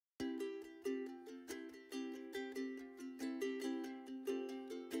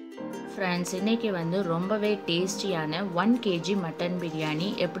Friends, இன்றைக்கி வந்து ரொம்பவே டேஸ்டியான 1 kg மட்டன் பிரியாணி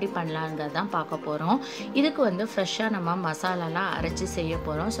எப்படி பண்ணலாங்கிறது தான் பார்க்க போகிறோம். இதுக்கு வந்து ஃப்ரெஷ்ஷாக நம்ம மசாலாலாம் அரைச்சி செய்ய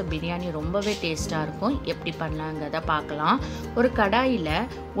போகிறோம். ஸோ பிரியாணி ரொம்பவே டேஸ்ட்டாக இருக்கும். எப்படி பண்ணலாங்கிறத பார்க்கலாம். ஒரு கடாயில்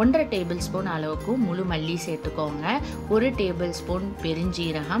 1.5 டேபிள் ஸ்பூன் அளவுக்கு முழு மல்லி சேர்த்துக்கோங்க. 1 டேபிள் ஸ்பூன்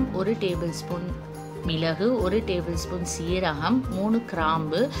பெருஞ்சீரகம், 1 டேபிள் ஸ்பூன் மிளகு, 1 டேபிள் ஸ்பூன் சீரகம், 3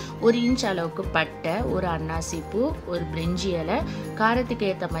 கிராம்பு, 1 இன்ச் அளவுக்கு பட்டை, ஒரு அன்னாசிப்பூ, ஒரு பிரிஞ்சி இலை, காரத்துக்கு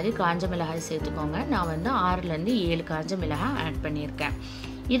ஏற்ற மாதிரி காஞ்ச மிளகாய் சேர்த்துக்கோங்க. நான் வந்து 6லேருந்து 7 காஞ்ச மிளகாய் ஆட் பண்ணியிருக்கேன்.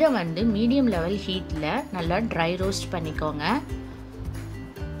 இதை வந்து மீடியம் லெவல் ஹீட்டில் நல்லா ட்ரை ரோஸ்ட் பண்ணிக்கோங்க.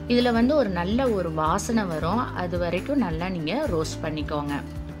 இதில் வந்து ஒரு நல்ல ஒரு வாசனை வரும். அது வரைக்கும் நல்லா நீங்கள் ரோஸ்ட் பண்ணிக்கோங்க.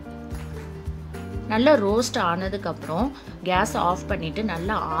 நல்லா ரோஸ்ட் ஆனதுக்கப்புறம் கேஸ் ஆஃப் பண்ணிவிட்டு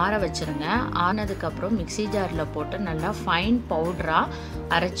நல்லா ஆற வச்சுருங்க. ஆனதுக்கப்புறம் மிக்ஸி ஜாரில் போட்டு நல்லா ஃபைன் பவுடராக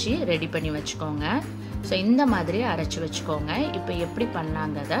அரைச்சி ரெடி பண்ணி வச்சுக்கோங்க. ஸோ இந்த மாதிரி அரைச்சி வச்சுக்கோங்க. இப்போ எப்படி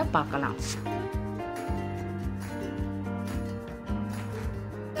பண்ணலாங்கிறத பார்க்கலாம்.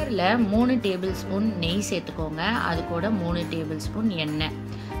 குக்கரில் 3 டேபிள் ஸ்பூன் நெய் சேர்த்துக்கோங்க. அது கூட 3 டேபிள் ஸ்பூன் எண்ணெய்,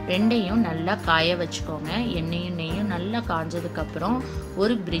 ரெண்டையும் நல்லா காய வச்சுக்கோங்க. எண்ணெயும் நெய்யும் நல்லா காஞ்சதுக்கப்புறம்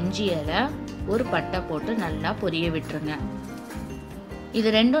ஒரு பிரிஞ்சி இலை, ஒரு பட்டை போட்டு நல்லா பொரிய விட்டுருங்க. இது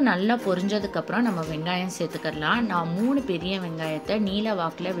ரெண்டும் நல்லா பொரிஞ்சதுக்கப்புறம் நம்ம வெங்காயம் சேர்த்துக்கலாம். நான் 3 பெரிய வெங்காயத்தை நீல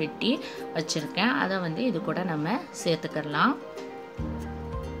வாக்கில் வெட்டி வச்சுருக்கேன். அதை வந்து இது கூட நம்ம சேர்த்துக்கலாம்.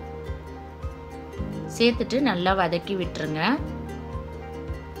 சேர்த்துட்டு நல்லா வதக்கி விட்டுருங்க.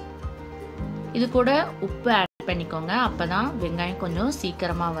 இது கூட உப்பு ஆட் பண்ணிக்கோங்க. அப்போ தான் வெங்காயம் கொஞ்சம்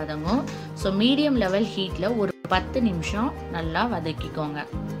சீக்கிரமாக வதங்கும். ஸோ மீடியம் லெவல் ஹீட்டில் ஒரு 10 நிமிஷம் நல்லா வதக்கிக்கோங்க.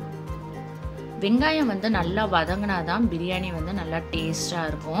 வெங்காயம் வந்து நல்லா வதங்கினா தான் பிரியாணி வந்து நல்லா டேஸ்டாக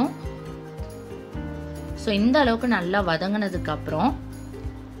இருக்கும். ஸோ இந்த அளவுக்கு நல்லா வதங்கினதுக்கப்புறம்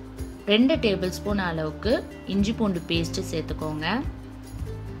 2 டேபிள் ஸ்பூன் அளவுக்கு இஞ்சி பூண்டு பேஸ்ட்டு சேர்த்துக்கோங்க.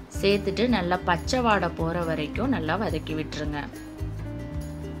 சேர்த்துட்டு நல்லா பச்சை வாடை போகிற வரைக்கும் நல்லா வதக்கி விட்டுருங்க.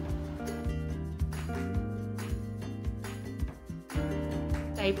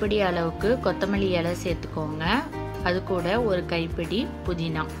 கைப்பிடி அளவுக்கு கொத்தமல்லி இலை சேர்த்துக்கோங்க. அது கூட ஒரு கைப்பிடி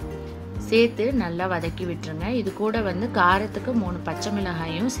புதினா சேர்த்து நல்லா வதக்கி விட்டுருங்க. இது கூட வந்து காரத்துக்கு 3 பச்சை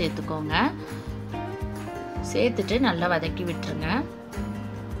மிளகாயும் சேர்த்துக்கோங்க. சேர்த்துட்டு நல்லா வதக்கி விட்டுருங்க.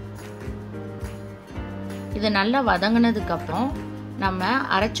 இது நல்லா வதங்கினதுக்கப்புறம் நம்ம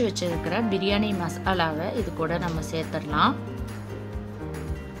அரைச்சி வச்சிருக்கிற பிரியாணி மசாலாவை இது கூட நம்ம சேர்த்துடலாம்.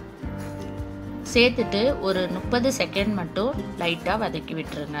 சேர்த்துட்டு ஒரு 30 செகண்ட் மட்டும் லைட்டாக வதக்கி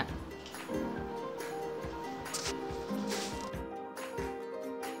விட்டுருங்க.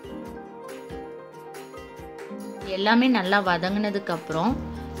 எல்லாமே நல்லா வதங்கினதுக்கப்புறம்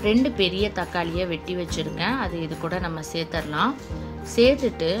 2 பெரிய தக்காளியை வெட்டி வச்சுருக்கேன். அது இது கூட நம்ம சேர்த்துடலாம்.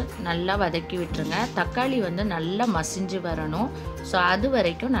 சேர்த்துட்டு நல்லா வதக்கி விட்டுருங்க. தக்காளி வந்து நல்லா மசிஞ்சு வரணும். ஸோ அது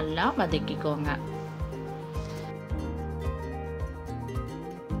வரைக்கும் நல்லா வதக்கிக்கோங்க.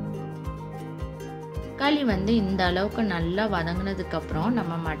 தக்காளி வந்து இந்த அளவுக்கு நல்லா வதங்கினதுக்கப்புறம்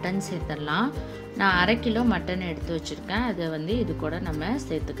நம்ம மட்டன் சேர்த்துடலாம். நான் 1/2 கிலோ மட்டன் எடுத்து வச்சுருக்கேன். அதை வந்து இது கூட நம்ம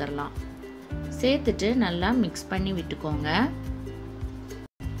சேர்த்துக்கலாம். சேர்த்துட்டு நல்லா மிக்ஸ் பண்ணி விட்டுக்கோங்க.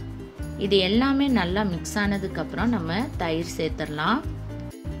 இது எல்லாமே நல்லா மிக்ஸ் ஆனதுக்கப்புறம் நம்ம தயிர் சேர்த்துடலாம்.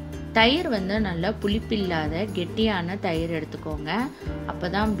 தயிர் வந்து நல்லா புளிப்பில்லாத கெட்டியான தயிர் எடுத்துக்கோங்க. அப்போ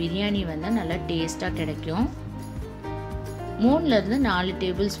தான் பிரியாணி வந்து நல்லா டேஸ்ட்டாக கிடைக்கும். 3லேருந்து 4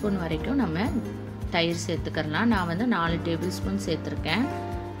 டேபிள் ஸ்பூன் வரைக்கும் நம்ம தயிர் சேர்த்துக்கலாம். நான் வந்து 4 டேபிள் ஸ்பூன் சேர்த்துருக்கேன்.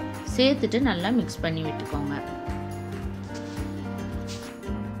 சேர்த்துட்டு நல்லா மிக்ஸ் பண்ணி விட்டுக்கோங்க.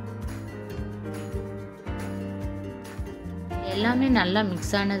 எல்லாமே நல்லா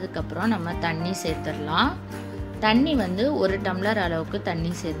மிக்ஸ் ஆனதுக்கப்புறம் நம்ம தண்ணி சேர்த்துடலாம். தண்ணி வந்து 1 டம்ளர் அளவுக்கு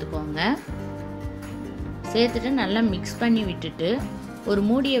தண்ணி சேர்த்துக்கோங்க. சேர்த்துட்டு நல்லா மிக்ஸ் பண்ணி விட்டுட்டு ஒரு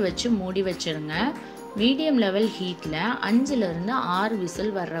மூடியை வச்சு மூடி வச்சுருங்க. மீடியம் லெவல் ஹீட்டில் 5லேருந்து 6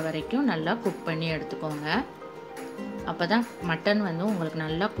 விசில் வர்ற வரைக்கும் நல்லா குக் பண்ணி எடுத்துக்கோங்க. அப்போ தான் மட்டன் வந்து உங்களுக்கு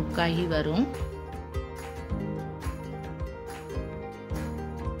நல்லா குக்காகி வரும்.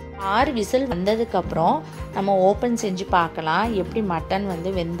 6 விசில் வந்ததுக்கப்புறம் நம்ம ஓப்பன் செஞ்சு பார்க்கலாம். எப்படி மட்டன் வந்து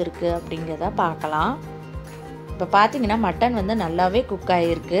வெந்திருக்கு அப்படிங்கிறத பார்க்கலாம். இப்போ பார்த்தீங்கன்னா மட்டன் வந்து நல்லாவே குக்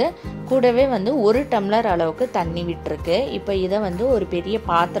ஆகிருக்கு. கூடவே வந்து 1 டம்ளர் அளவுக்கு தண்ணி விட்டுருக்கு. இப்போ இதை வந்து ஒரு பெரிய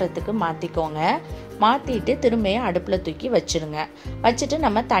பாத்திரத்துக்கு மாற்றிக்கோங்க. மாற்றிட்டு திரும்ப அடுப்பில் தூக்கி வச்சுருங்க. வச்சுட்டு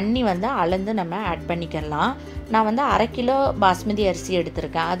நம்ம தண்ணி வந்து அளந்து நம்ம ஆட் பண்ணிக்கலாம். நான் வந்து 1/2 கிலோ பாஸ்மதி அரிசி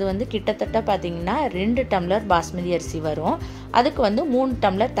எடுத்திருக்கேன். அது வந்து கிட்டத்தட்ட பார்த்திங்கன்னா 2 டம்ளர் பாஸ்மதி அரிசி வரும். அதுக்கு வந்து 3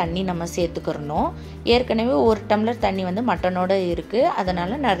 டம்ளர் தண்ணி நம்ம சேர்த்துக்கிறணும். ஏற்கனவே 1 டம்ளர் தண்ணி வந்து மட்டனோடு இருக்குது.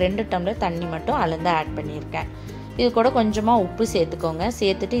 அதனால் நான் 2 டம்ளர் தண்ணி மட்டும் அளந்து ஆட் பண்ணியிருக்கேன். இது கூட கொஞ்சமாக உப்பு சேர்த்துக்கோங்க.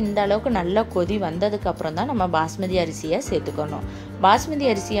 சேர்த்துட்டு இந்த அளவுக்கு நல்லா கொதி வந்ததுக்கப்புறம் தான் நம்ம பாஸ்மதி அரிசியை சேர்த்துக்கணும். பாஸ்மதி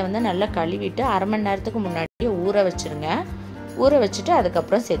அரிசியை வந்து நல்லா கழுவிட்டு அரை மணி நேரத்துக்கு முன்னாடியே ஊற வச்சுருங்க. ஊற வச்சுட்டு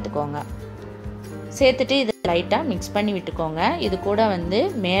அதுக்கப்புறம் சேர்த்துக்கோங்க. சேர்த்துட்டு இதை லைட்டாக மிக்ஸ் பண்ணி விட்டுக்கோங்க. இது கூட வந்து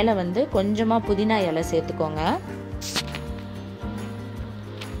மேலே வந்து கொஞ்சமாக புதினா இலை சேர்த்துக்கோங்க.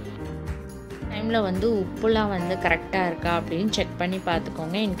 டைமில் வந்து உப்புலாம் வந்து கரெக்டாக இருக்கா அப்படின்னு செக் பண்ணி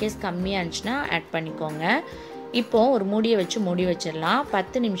பார்த்துக்கோங்க. இன்கேஸ் கம்மியாக இருந்துச்சுன்னா ஆட் பண்ணிக்கோங்க. இப்போது ஒரு மூடியை வச்சு மூடி வச்சிடலாம்.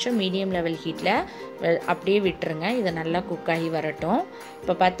 10 நிமிஷம் மீடியம் லெவல் ஹீட்டில் அப்படியே விட்டுருங்க. இதை நல்லா குக் ஆகி வரட்டும்.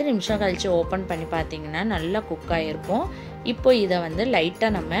 இப்போ 10 நிமிஷம் கழித்து ஓப்பன் பண்ணி பார்த்தீங்கன்னா நல்லா குக் ஆகிருக்கும். இப்போ இதை வந்து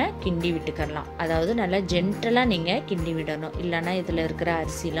லைட்டாக நம்ம கிண்டி விட்டுக்கலாம். அதாவது நல்லா ஜென்டலாக நீங்கள் கிண்டி விடணும், இல்லைன்னா இதில் இருக்கிற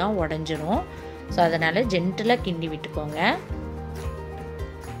அரிசிலாம் உடஞ்சிரும். ஸோ அதனால் ஜென்டலாக கிண்டி விட்டுக்கோங்க.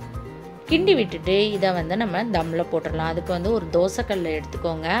 கிண்டி விட்டுட்டு இதை வந்து நம்ம தம்மில் போட்டுடலாம். அதுக்கு வந்து ஒரு தோசைக்கல்லை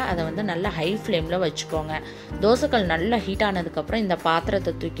எடுத்துக்கோங்க. அதை வந்து நல்லா ஹை ஃப்ளேமில் வச்சுக்கோங்க. தோசைக்கல் நல்லா ஹீட் ஆனதுக்கப்புறம் இந்த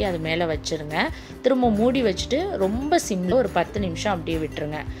பாத்திரத்தை தூக்கி அது மேலே வச்சுருங்க. திரும்ப மூடி வச்சுட்டு ரொம்ப சிம்மில் ஒரு 10 நிமிஷம் அப்படியே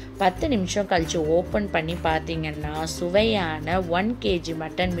விட்டுருங்க. 10 நிமிஷம் கழித்து ஓப்பன் பண்ணி பார்த்தீங்கன்னா சுவையான 1 kg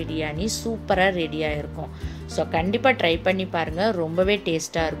மட்டன் பிரியாணி சூப்பராக ரெடியாக இருக்கும். ஸோ கண்டிப்பாக ட்ரை பண்ணி பாருங்கள். ரொம்பவே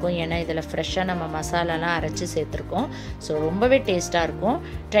டேஸ்ட்டாக இருக்கும். ஏன்னா இதில் ஃப்ரெஷ்ஷாக நம்ம மசாலாலாம் அரைச்சி சேர்த்துருக்கோம். ஸோ ரொம்பவே டேஸ்ட்டாக இருக்கும்.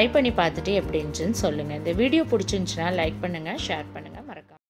 ட்ரை பண்ணி பார்த்துட்டு எப்படி இருந்துச்சுன்னு சொல்லுங்கள். இந்த வீடியோ பிடிச்சிருந்துச்சுன்னா லைக் பண்ணுங்கள், ஷேர் பண்ணுங்கள்.